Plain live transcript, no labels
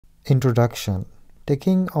Introduction.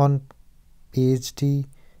 Taking on PhD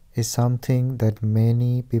is something that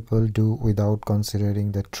many people do without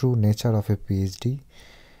considering the true nature of a PhD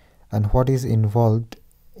and what is involved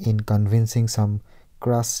in convincing some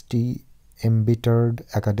crusty, embittered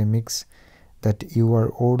academics that you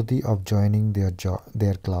are worthy of joining their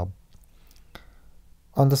club.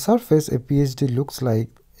 On the surface, a PhD looks like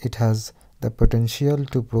it has the potential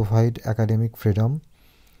to provide academic freedom,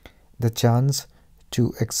 the chance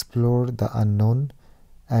to explore the unknown,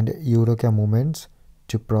 and eureka moments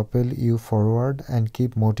to propel you forward and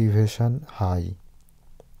keep motivation high.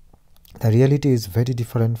 The reality is very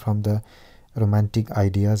different from the romantic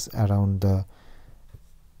ideas around the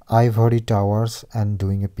ivory towers and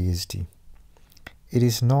doing a PhD. It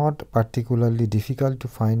is not particularly difficult to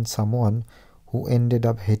find someone who ended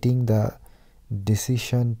up hating the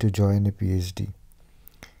decision to join a PhD.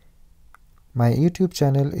 My YouTube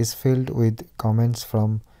channel is filled with comments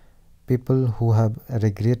from people who have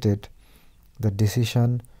regretted the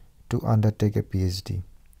decision to undertake a PhD.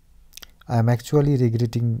 I am actually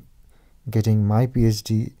regretting getting my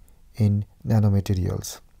PhD in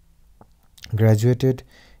nanomaterials. Graduated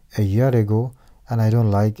a year ago and I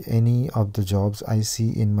don't like any of the jobs I see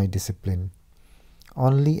in my discipline.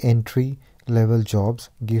 Only entry level jobs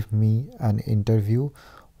give me an interview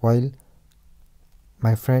while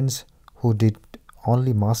my friends who did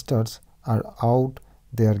only masters are out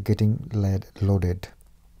there getting loaded.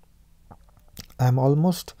 I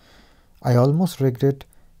almost regret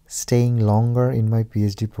staying longer in my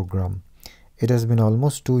PhD program. It has been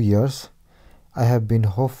almost 2 years. I have been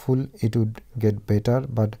hopeful it would get better,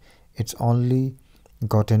 but it's only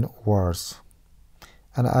gotten worse.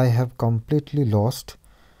 And I have completely lost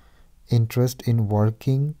interest in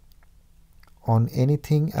working on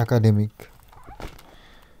anything academic.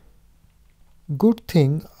 Good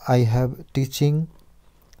thing I have teaching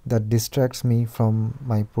that distracts me from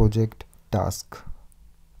my project task.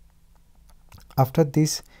 After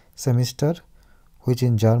this semester, which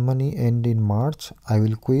in Germany end in March, I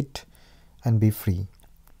will quit and be free.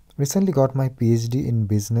 Recently got my PhD in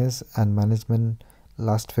business and management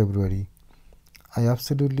last February. I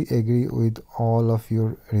absolutely agree with all of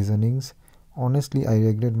your reasonings. Honestly, I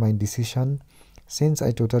regret my decision since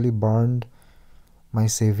I totally burned my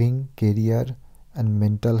saving, career and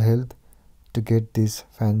mental health to get this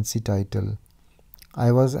fancy title.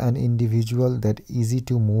 I was an individual that easy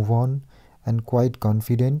to move on and quite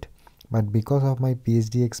confident, but because of my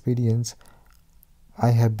PhD experience,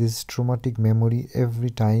 I have this traumatic memory every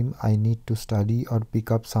time I need to study or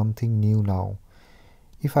pick up something new now.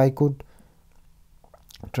 If I could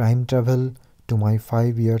time travel to my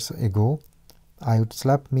 5 years ago, I would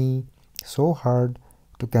slap me so hard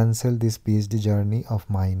to cancel this PhD journey of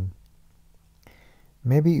mine.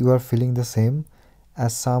 Maybe you are feeling the same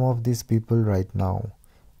as some of these people right now.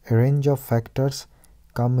 A range of factors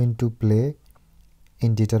come into play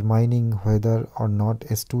in determining whether or not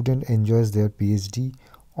a student enjoys their PhD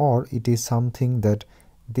or it is something that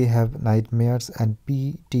they have nightmares and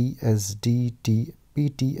PTSD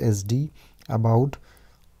about.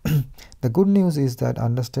 The good news is that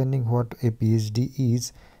understanding what a PhD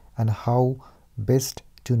is and how best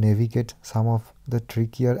to navigate some of the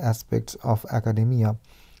trickier aspects of academia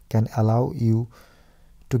can allow you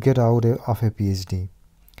to get out of a PhD.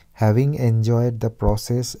 Having enjoyed the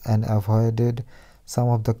process and avoided some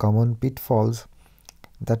of the common pitfalls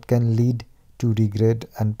that can lead to regret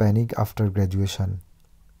and panic after graduation.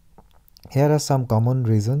 Here are some common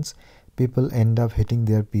reasons people end up hating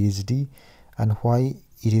their PhD and why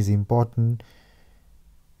it is important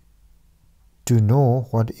to know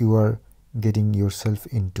what you are getting yourself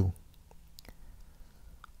into.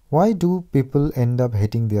 Why do people end up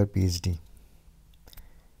hating their PhD?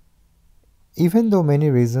 Even though many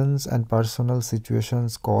reasons and personal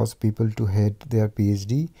situations cause people to hate their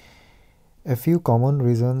PhD, a few common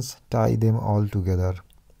reasons tie them all together.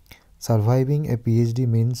 Surviving a PhD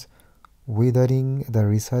means weathering the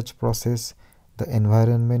research process, the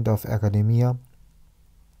environment of academia,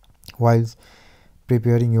 whilst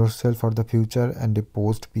preparing yourself for the future and a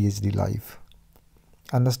post-PhD life.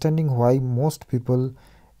 Understanding why most people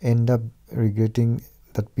end up regretting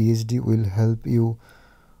that PhD will help you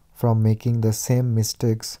from making the same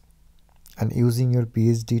mistakes and using your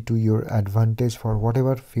PhD to your advantage for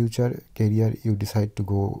whatever future career you decide to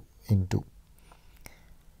go into.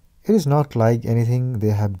 It is not like anything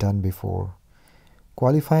they have done before.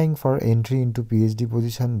 Qualifying for entry into PhD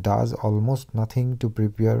position does almost nothing to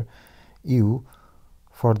prepare you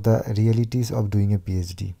for the realities of doing a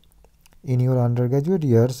PhD. In your undergraduate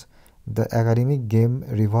years, the academic game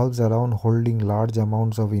revolves around holding large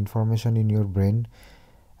amounts of information in your brain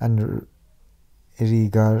and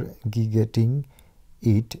regurgitating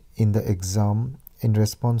it in the exam in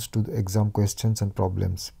response to the exam questions and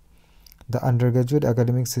problems. The undergraduate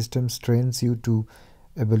academic system trains you to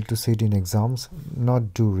able to sit in exams,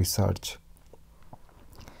 not do research.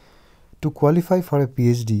 To qualify for a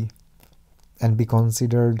PhD and be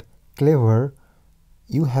considered clever,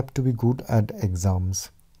 you have to be good at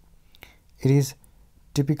exams. It is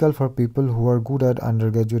typical for people who are good at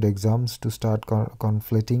undergraduate exams to start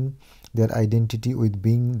conflating their identity with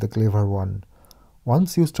being the clever one.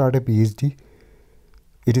 Once you start a PhD,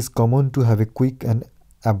 it is common to have a quick and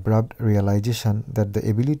abrupt realization that the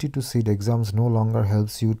ability to sit exams no longer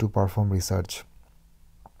helps you to perform research.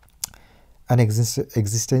 An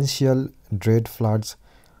existential dread floods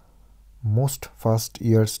most first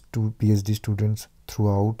years to PhD students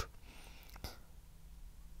throughout.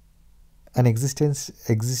 An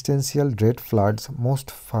existential dread floods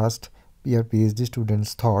most first year PhD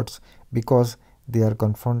students' thoughts because they are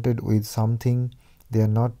confronted with something they are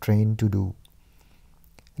not trained to do,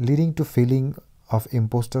 leading to feeling of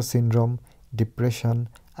imposter syndrome, depression,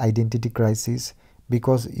 identity crisis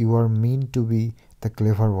because you are meant to be the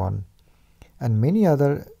clever one, and many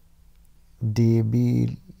other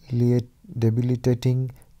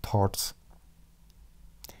debilitating thoughts.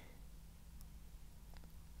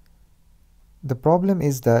 The problem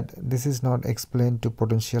is that this is not explained to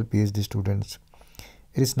potential PhD students.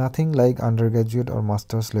 It is nothing like undergraduate or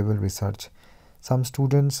master's level research. Some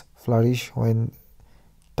students flourish when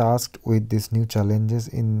tasked with these new challenges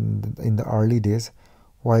in the early days,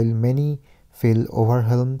 while many feel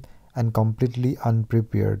overwhelmed and completely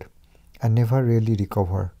unprepared and never really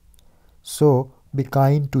recover. So, be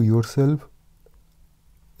kind to yourself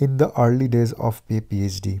in the early days of a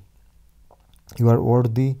PhD. You are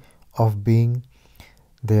worthy of being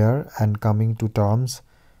there, and coming to terms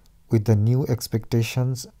with the new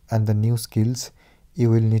expectations and the new skills you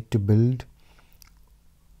will need to build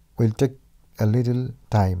will take a little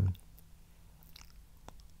time.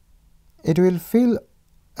 It will feel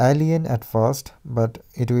alien at first, but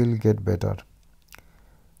it will get better.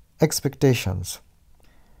 Expectations.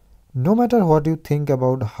 No matter what you think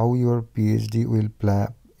about how your PhD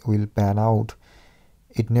will pan out,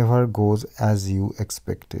 it never goes as you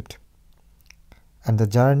expected. And the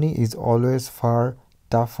journey is always far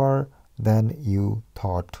tougher than you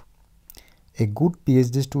thought. A good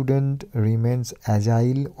PhD student remains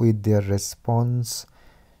agile with their response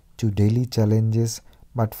to daily challenges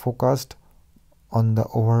but focused on the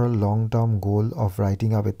overall long-term goal of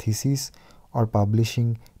writing up a thesis or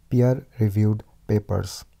publishing peer-reviewed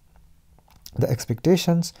papers. The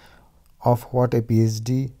expectations of what a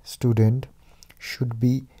PhD student should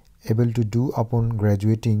be able to do upon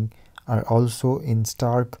graduating are also in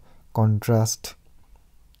stark contrast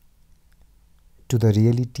to the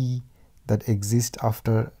reality that exists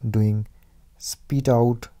after doing spit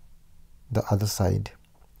out the other side.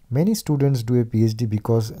 Many students do a PhD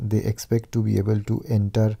because they expect to be able to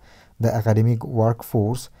enter the academic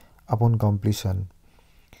workforce upon completion.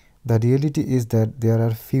 The reality is that there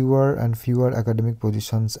are fewer and fewer academic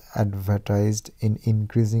positions advertised in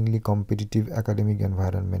increasingly competitive academic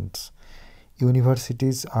environments.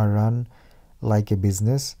 Universities are run like a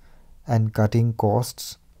business, and cutting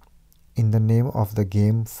costs in the name of the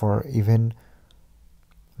game for even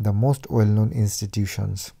the most well-known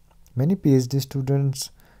institutions. Many PhD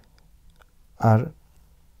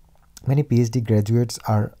graduates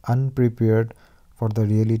are unprepared for the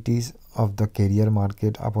realities of the career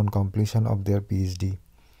market upon completion of their PhD.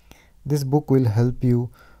 This book will help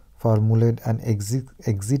you formulate an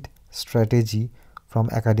exit strategy from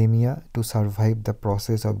academia to survive the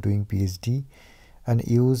process of doing PhD and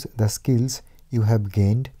use the skills you have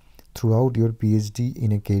gained throughout your PhD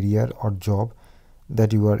in a career or job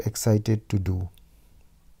that you are excited to do.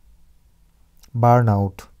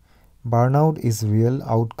 Burnout. Burnout is real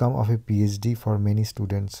outcome of a PhD for many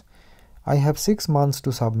students. I have 6 months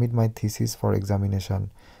to submit my thesis for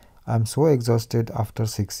examination. I am so exhausted after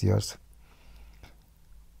 6 years.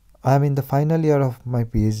 I am in the final year of my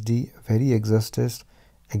PhD, very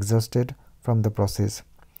exhausted from the process.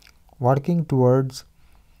 Working towards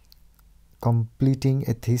completing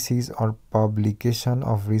a thesis or publication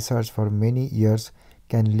of research for many years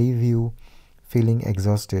can leave you feeling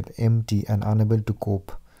exhausted, empty, and unable to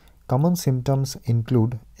cope. Common symptoms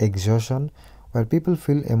include exhaustion, where people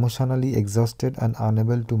feel emotionally exhausted and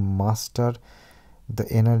unable to master the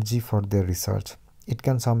energy for their research. It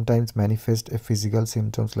can sometimes manifest as physical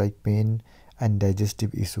symptoms like pain and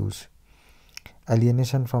digestive issues.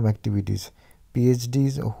 Alienation from activities.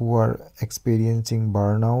 PhDs who are experiencing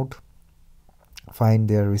burnout find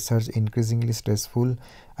their research increasingly stressful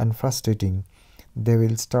and frustrating. They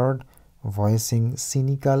will start voicing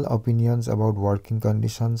cynical opinions about working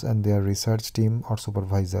conditions and their research team or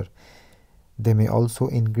supervisor. They may also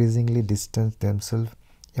increasingly distance themselves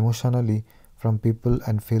emotionally from people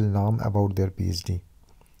and feel numb about their PhD.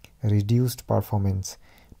 Reduced performance.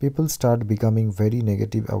 People start becoming very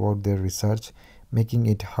negative about their research, making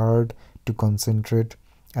it hard to concentrate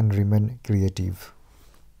and remain creative.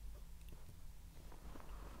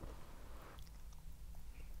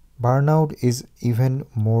 Burnout is even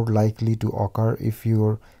more likely to occur if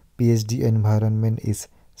your PhD environment is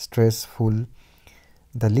stressful.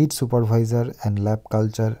 The lead supervisor and lab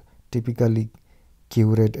culture typically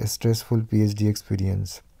curate a stressful PhD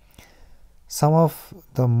experience. Some of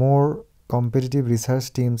the more competitive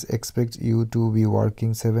research teams expect you to be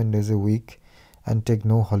working 7 days a week and take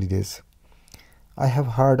no holidays. I have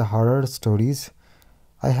heard horror stories.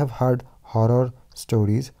 I have heard horror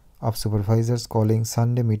stories of supervisors calling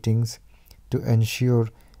Sunday meetings to ensure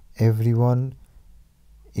everyone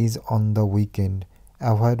is on the weekend.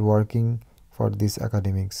 Avoid working for these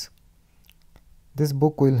academics. This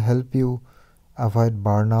book will help you avoid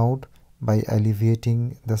burnout by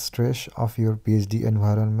alleviating the stress of your PhD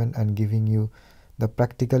environment and giving you the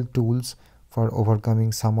practical tools for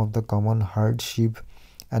overcoming some of the common hardship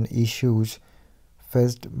and issues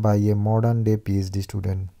faced by a modern day PhD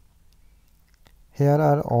student. Here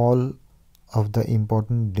are all of the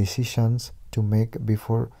important decisions to make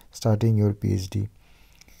before starting your PhD.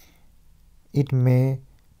 It may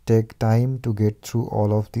take time to get through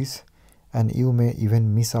all of this, and you may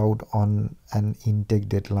even miss out on an intake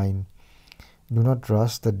deadline. Do not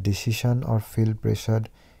rush the decision or feel pressured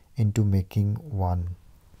into making one.